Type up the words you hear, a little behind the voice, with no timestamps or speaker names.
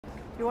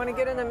You want to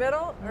get in the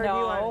middle? Or No, do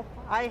you want...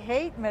 I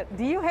hate middles.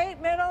 Do you hate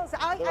middles?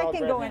 I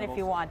can go in if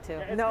you want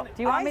to. No,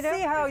 do you want me to? I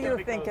see how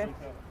you're thinking.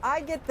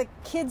 I get the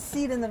kid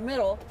seat in the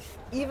middle,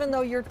 even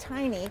though you're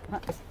tiny.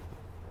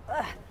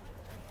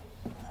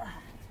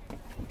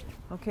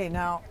 Okay,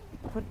 now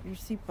put your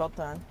seatbelt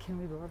on. Can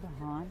we lower the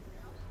horn?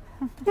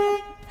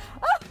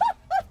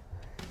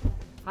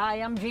 Hi,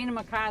 I'm Gina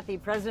McCarthy,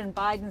 President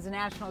Biden's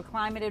National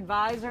Climate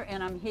Advisor,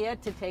 and I'm here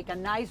to take a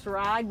nice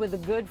ride with a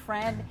good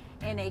friend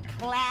in a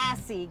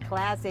classy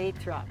Class 8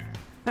 truck.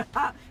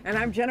 And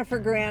I'm Jennifer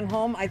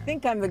Granholm. I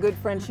think I'm the good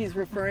friend she's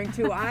referring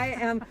to. I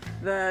am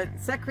the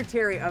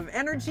Secretary of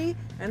Energy,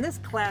 and this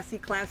classy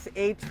Class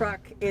 8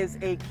 truck is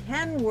a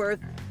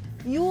Kenworth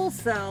fuel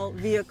cell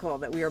vehicle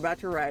that we are about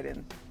to ride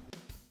in.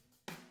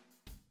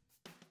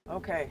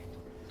 Okay,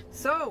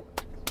 so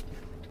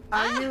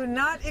are you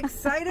not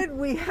excited?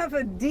 We have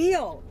a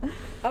deal,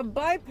 a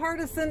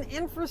bipartisan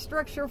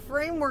infrastructure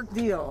framework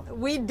deal.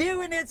 We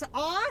do, and it's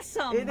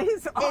awesome. It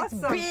is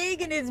awesome. It's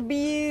big and it's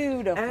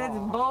beautiful. And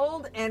it's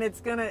bold, and it's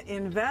going to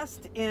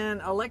invest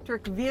in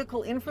electric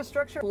vehicle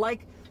infrastructure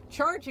like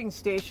charging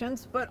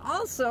stations, but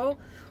also,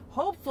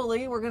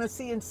 hopefully, we're going to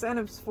see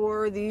incentives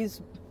for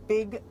these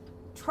big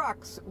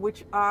trucks,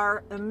 which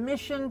are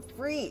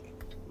emission-free.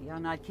 You're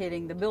not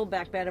kidding. The Build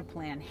Back Better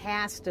plan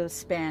has to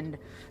spend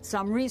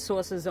some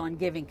resources on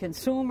giving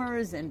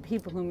consumers and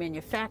people who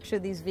manufacture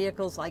these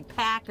vehicles like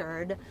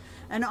Packard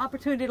an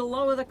opportunity to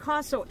lower the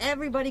cost so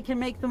everybody can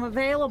make them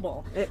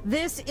available.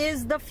 This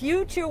is the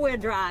future we're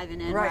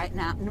driving in right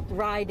now,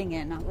 riding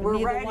in.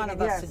 Neither one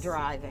of us are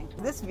driving.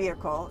 This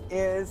vehicle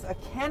is a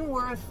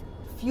Kenworth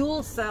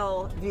fuel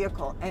cell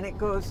vehicle, and it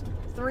goes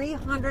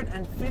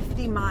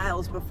 350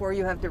 miles before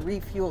you have to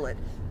refuel it,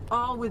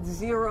 all with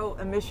zero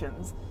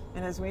emissions.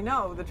 And as we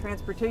know, the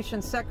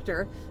transportation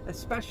sector,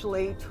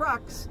 especially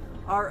trucks,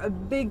 are a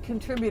big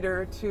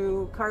contributor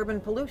to carbon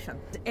pollution.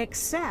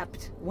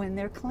 Except when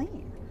they're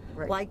clean,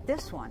 like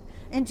this one.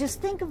 And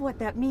just think of what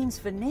that means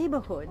for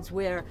neighborhoods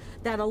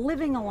that are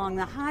living along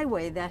the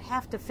highway that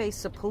have to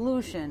face the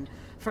pollution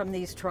from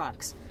these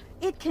trucks.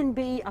 It can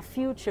be a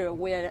future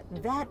where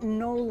that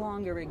no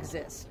longer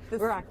exists,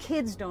 where our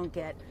kids don't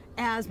get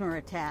asthma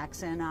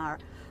attacks and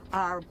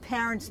our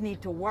parents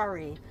need to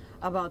worry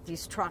about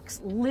these trucks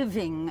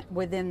living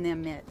within their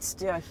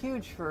midst. Yeah,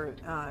 huge for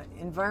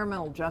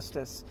environmental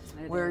justice,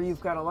 where you've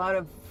got a lot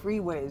of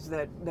freeways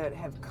that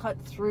have cut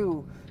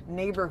through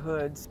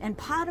neighborhoods. And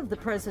part of the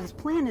president's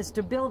plan is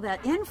to build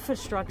that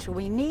infrastructure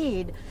we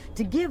need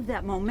to give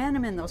that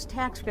momentum and those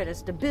tax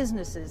credits to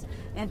businesses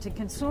and to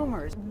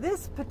consumers.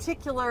 This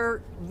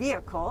particular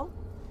vehicle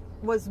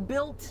was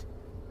built,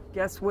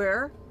 guess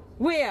where?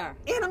 Where?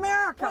 In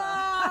America.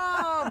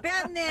 Oh,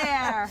 been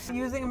there.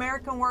 Using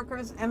American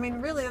workers. I mean,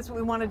 really, that's what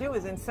we want to do,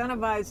 is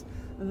incentivize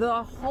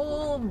the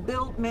whole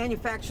built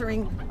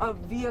manufacturing of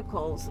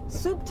vehicles,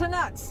 soup to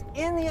nuts,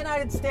 in the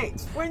United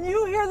States. When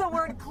you hear the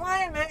word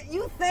climate,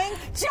 you think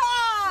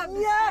jobs.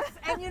 Yes.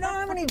 And you know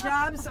how many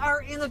jobs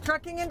are in the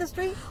trucking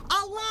industry?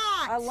 A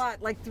lot. A lot,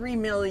 like 3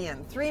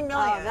 million. 3 million.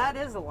 Oh, that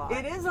is a lot.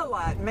 It is a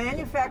lot.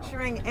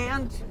 Manufacturing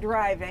and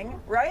driving,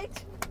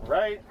 right?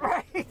 Right.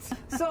 Right.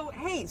 So,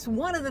 hey, so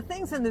one of the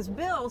things in this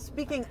bill,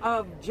 speaking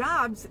of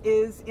jobs,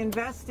 is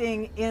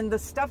investing in the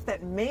stuff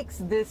that makes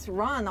this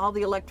run, all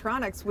the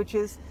electronics, which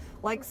is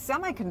like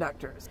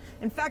semiconductors.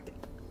 In fact,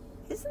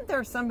 isn't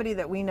there somebody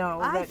that we know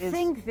that is... I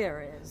think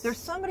there is. There's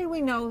somebody we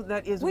know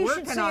that is working on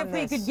this. We should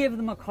see if we could give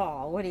them a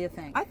call. What do you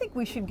think? I think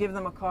we should give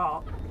them a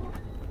call.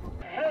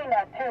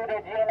 Gina 2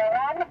 to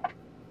Gina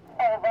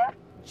 1. Over.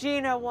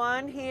 Gina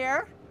 1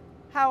 here.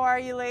 How are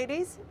you,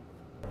 ladies?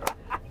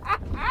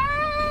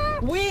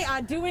 We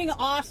are doing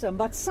awesome,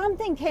 but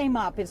something came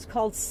up. It's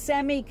called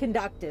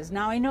semiconductors.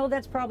 Now, I know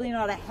that's probably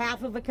not a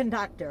half of a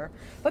conductor,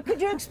 but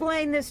could you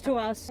explain this to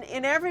us?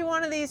 In every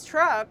one of these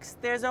trucks,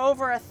 there's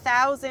over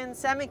 1,000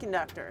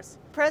 semiconductors.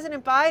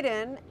 President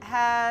Biden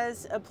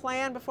has a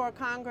plan before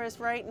Congress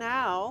right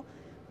now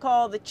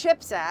called the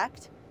CHIPS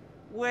Act,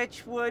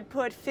 which would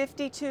put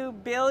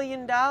 $52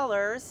 billion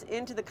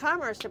into the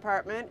Commerce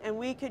Department, and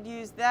we could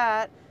use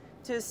that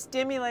to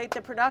stimulate the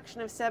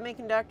production of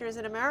semiconductors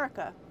in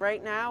America.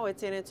 Right now,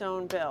 it's in its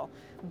own bill.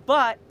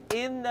 But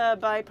in the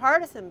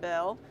bipartisan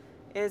bill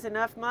is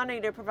enough money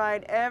to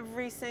provide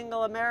every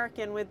single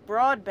American with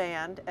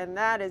broadband, and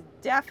that is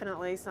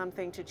definitely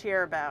something to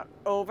cheer about.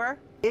 Over.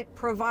 It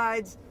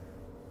provides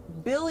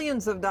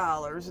billions of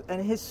dollars,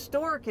 an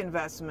historic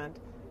investment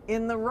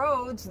in the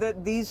roads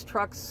that these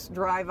trucks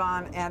drive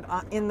on, and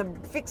in the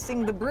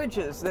fixing the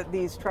bridges that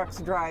these trucks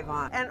drive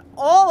on. And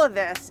all of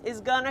this is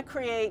going to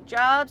create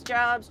jobs,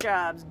 jobs,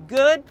 jobs,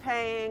 good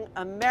paying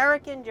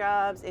American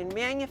jobs in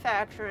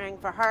manufacturing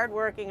for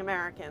hardworking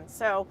Americans.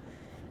 So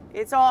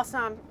it's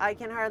awesome. I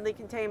can hardly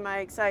contain my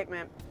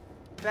excitement.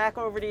 Back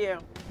over to you.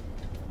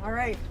 All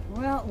right.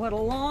 Well, what a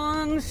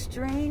long,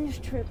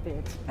 strange trip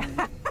it's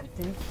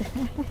been.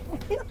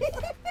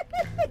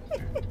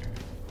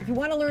 If you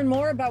want to learn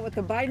more about what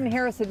the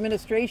Biden-Harris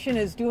administration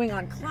is doing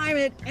on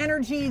climate,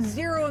 energy,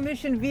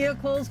 zero-emission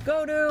vehicles,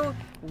 go to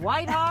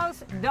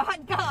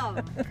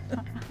whitehouse.gov.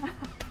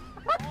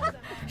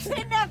 She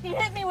didn't have to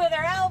hit me with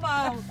her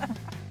elbow.